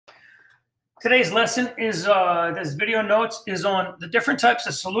Today's lesson is, this video notes is on the different types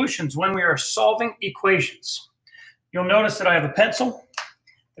of solutions when we are solving equations. You'll notice that I have a pencil,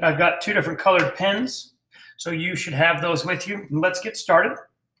 that I've got two different colored pens, so you should have those with you. Let's get started.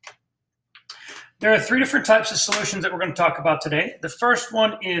 There are three different types of solutions that we're going to talk about today. The first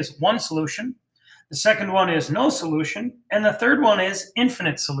one is one solution, the second one is no solution, and the third one is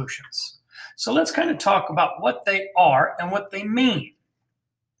infinite solutions. So let's kind of talk about what they are and what they mean.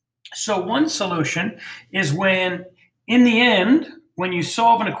 So one solution is when, in the end, when you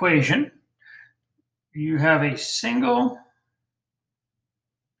solve an equation, you have a single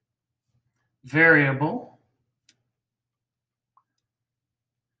variable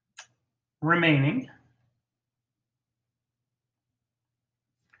remaining,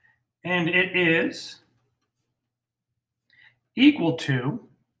 and it is equal to,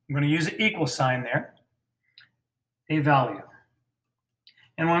 I'm going to use an equal sign there, a value.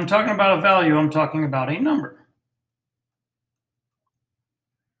 And when I'm talking about a value, I'm talking about a number.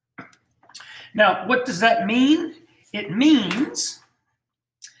 Now, what does that mean? It means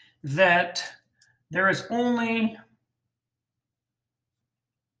that there is only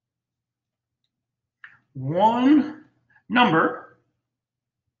one number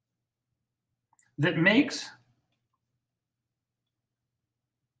that makes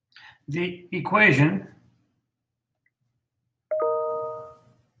the equation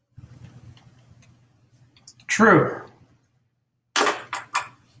true.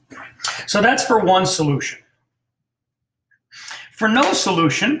 So that's for one solution. For no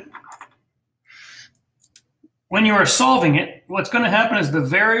solution, when you are solving it, what's going to happen is the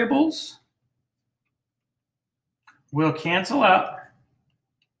variables will cancel out,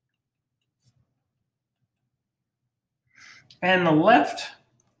 and the left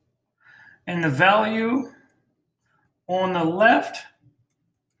and the value on the left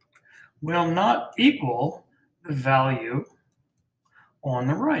will not equal the value on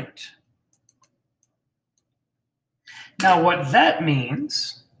the right. Now, what that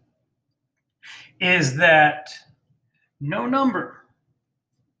means is that no number,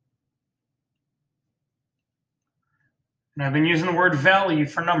 and I've been using the word value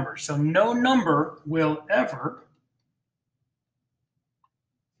for number, so no number will ever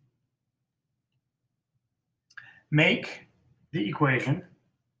make the equation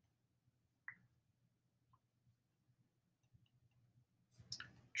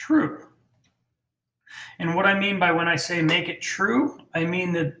true. And what I mean by when I say make it true, I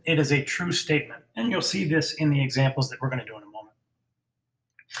mean that it is a true statement. And you'll see this in the examples that we're going to do in a moment.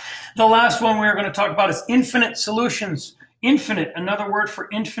 The last one we're going to talk about is infinite solutions. Infinite, another word for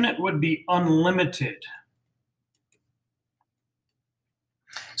infinite would be unlimited.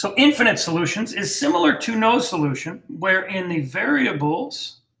 So infinite solutions is similar to no solution, wherein the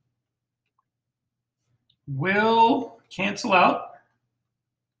variables will cancel out,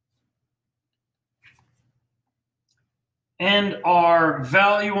 and our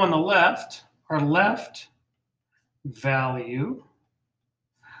value on the left, our left value,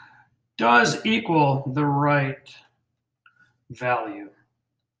 does equal the right value.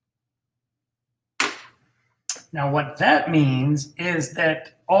 Now, what that means is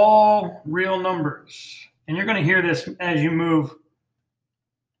that all real numbers, and you're going to hear this as you move,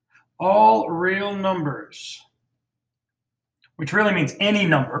 all real numbers, which really means any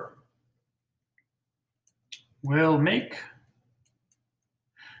number, will make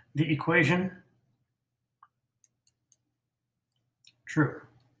the equation true.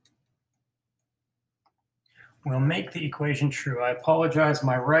 We'll make the equation true. I apologize,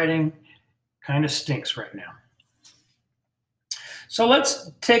 my writing kind of stinks right now. So let's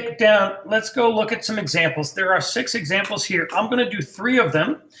go look at some examples. There are 6 examples here. I'm going to do 3 of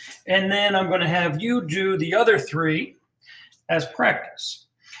them, and then I'm going to have you do the other 3 as practice.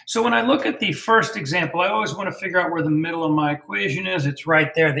 So when I look at the first example, I always want to figure out where the middle of my equation is. It's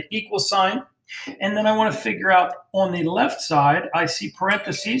right there, the equal sign. And then I want to figure out on the left side, I see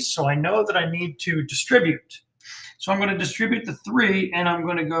parentheses, so I know that I need to distribute. So I'm going to distribute the 3, and I'm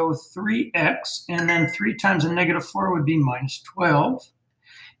going to go 3x, and then 3 times a -4 would be -12,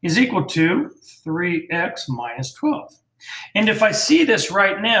 is equal to 3x minus 12. And if I see this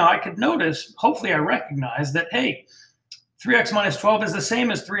right now, I could notice, hopefully I recognize that, hey, 3x minus 12 is the same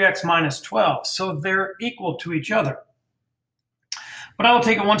as 3x minus 12, so they're equal to each other. But I will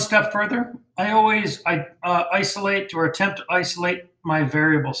take it one step further. I always isolate or attempt to isolate my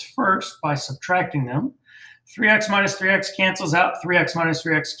variables first by subtracting them. 3x minus 3x cancels out, 3x minus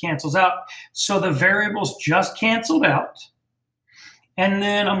 3x cancels out. So the variables just canceled out. And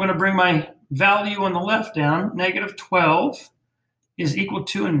then I'm going to bring my value on the left down. Negative 12 is equal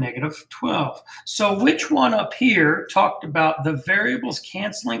to a negative 12. So which one up here talked about the variables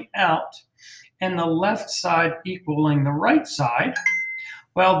canceling out and the left side equaling the right side?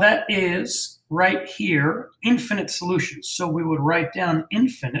 Well, that is right here, infinite solutions. So we would write down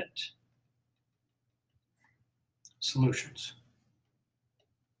infinite solutions.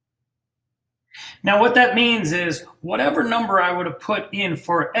 Now what that means is whatever number I would have put in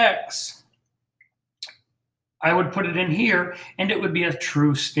for x, I would put it in here and it would be a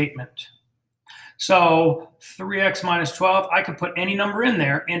true statement. So 3x minus 12, I could put any number in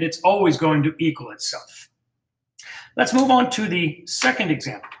there and it's always going to equal itself. Let's move on to the second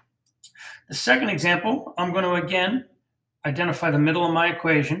example. The second example, I'm going to again identify the middle of my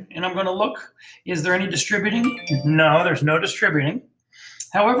equation and I'm going to look, is there any distributing? No, there's no distributing.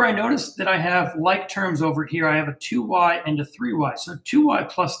 However, I notice that I have like terms over here. I have a 2y and a 3y. So 2y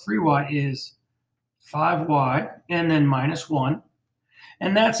plus 3y is 5y and then minus 1.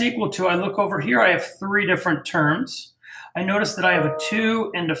 And that's equal to, I look over here, I have 3 different terms. I notice that I have a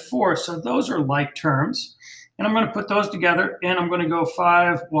 2 and a 4. So those are like terms. And I'm going to put those together and I'm going to go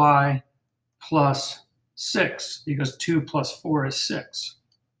 5y plus 6 because 2 plus 4 is 6.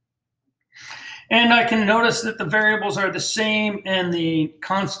 And I can notice that the variables are the same and the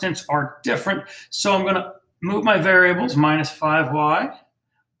constants are different. So I'm going to move my variables, minus 5y,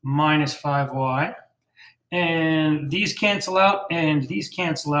 minus 5y. And these cancel out and these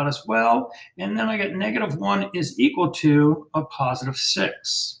cancel out as well. And then I get negative 1 is equal to a positive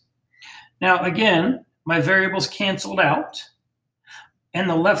 6. Now again, my variables canceled out and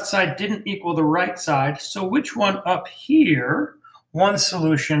the left side didn't equal the right side. So which one up here, one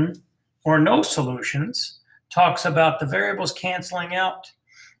solution or no solutions, talks about the variables canceling out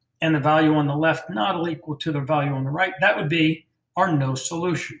and the value on the left not equal to the value on the right? That would be our no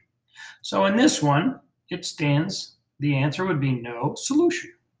solution. So in this one, it stands, the answer would be no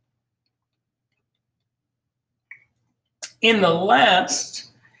solution. In the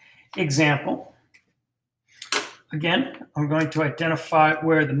last example, again, I'm going to identify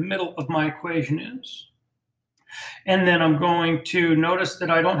where the middle of my equation is. And then I'm going to notice that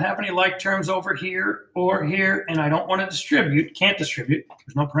I don't have any like terms over here or here, and I don't want to distribute, can't distribute,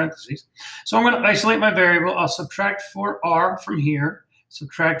 there's no parentheses. So I'm going to isolate my variable. I'll subtract 4r from here,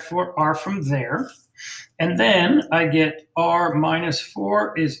 subtract 4r from there. And then I get r minus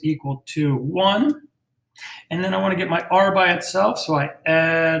 4 is equal to 1. And then I want to get my r by itself, so I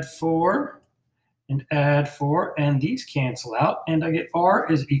add 4 and add 4, and these cancel out, and I get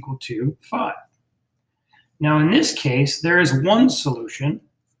r is equal to 5. Now in this case, there is one solution,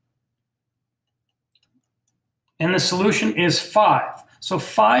 and the solution is 5. So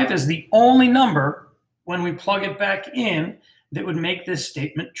 5 is the only number, when we plug it back in, that would make this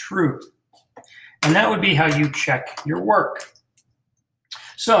statement true. And that would be how you check your work.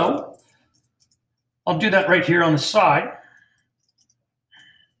 So I'll do that right here on the side.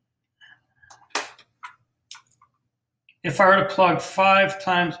 If I were to plug 5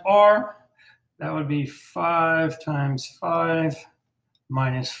 times r, that would be 5 times 5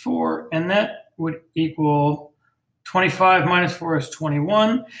 minus 4, and that would equal 25 minus 4 is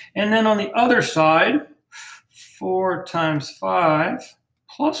 21. And then on the other side, 4 times 5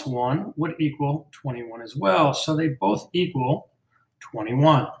 plus 1 would equal 21 as well. So they both equal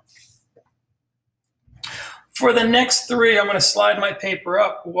 21. For the next 3, I'm going to slide my paper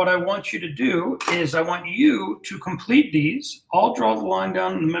up. What I want you to do is I want you to complete these. I'll draw the line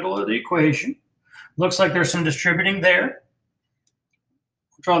down in the middle of the equation. Looks like there's some distributing there.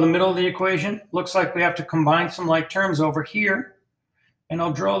 Draw the middle of the equation. Looks like we have to combine some like terms over here. And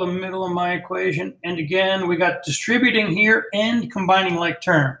I'll draw the middle of my equation. And again, we got distributing here and combining like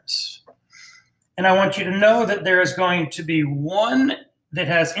terms. And I want you to know that there is going to be one that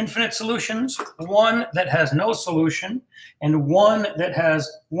has infinite solutions, one that has no solution, and one that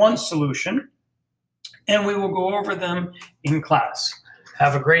has one solution. And we will go over them in class.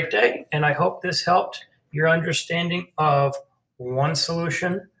 Have a great day, and I hope this helped your understanding of one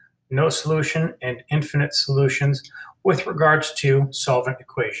solution, no solution, and infinite solutions with regards to solvent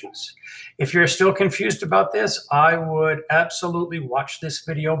equations. If you're still confused about this, I would absolutely watch this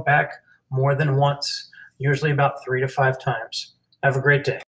video back more than once, usually about 3 to 5 times. Have a great day.